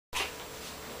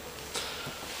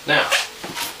Now,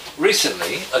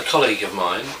 recently a colleague of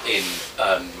mine in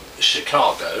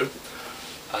Chicago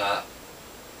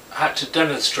had to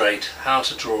demonstrate how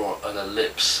to draw an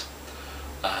ellipse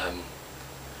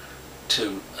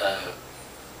to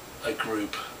a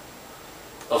group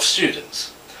of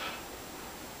students.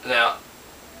 Now,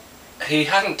 he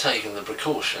hadn't taken the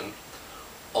precaution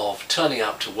of turning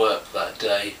up to work that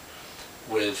day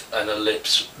with an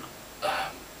ellipse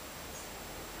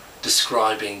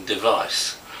describing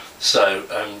device. So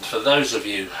for those of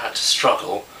you who had to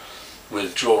struggle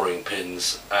with drawing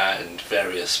pins and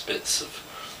various bits of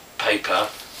paper,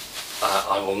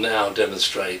 I will now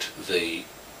demonstrate the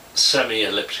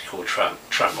semi-elliptical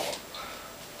trammel.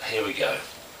 Here we go.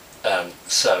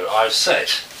 So I've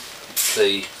set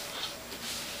the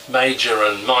major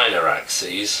and minor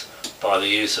axes by the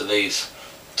use of these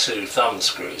two thumb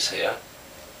screws here.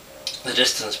 The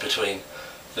distance between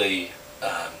the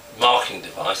marking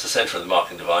device, the centre of the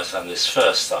marking device, and this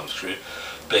first thumb screw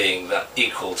being that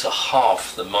equal to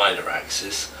half the minor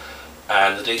axis,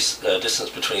 and the distance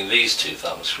between these two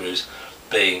thumb screws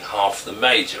being half the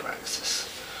major axis.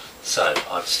 So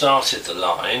I've started the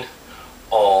line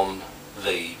on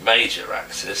the major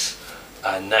axis,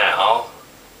 and now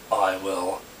I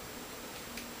will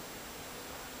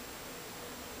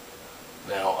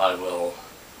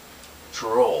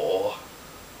draw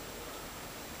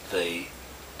the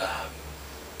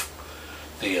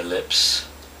ellipse,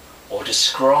 or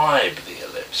describe the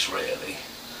ellipse really,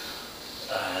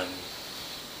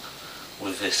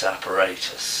 with this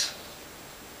apparatus.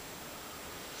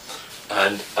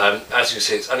 And as you can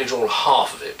see, it's only drawn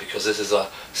half of it because this is a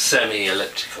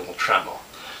semi-elliptical trammel.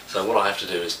 So what I have to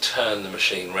do is turn the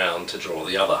machine round to draw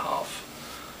the other half.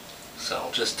 So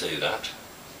I'll just do that.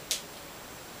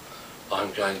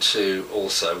 I'm going to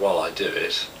also, while I do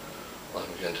it,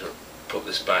 I'm going to put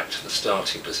this back to the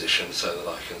starting position so that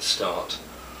I can start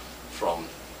from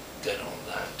dead on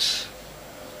that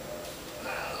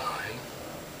line.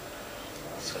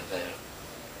 So there,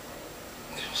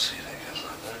 you'll see that it goes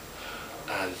like that.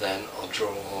 And then I'll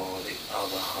draw the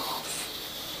other half.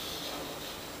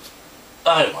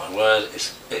 Oh my word,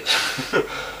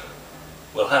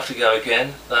 we'll have to go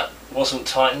again. That wasn't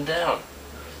tightened down.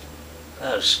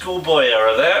 Oh, schoolboy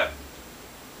error there.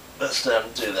 Let's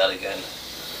do that again.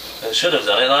 I should have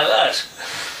done it like that.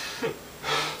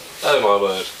 Oh my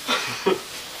word.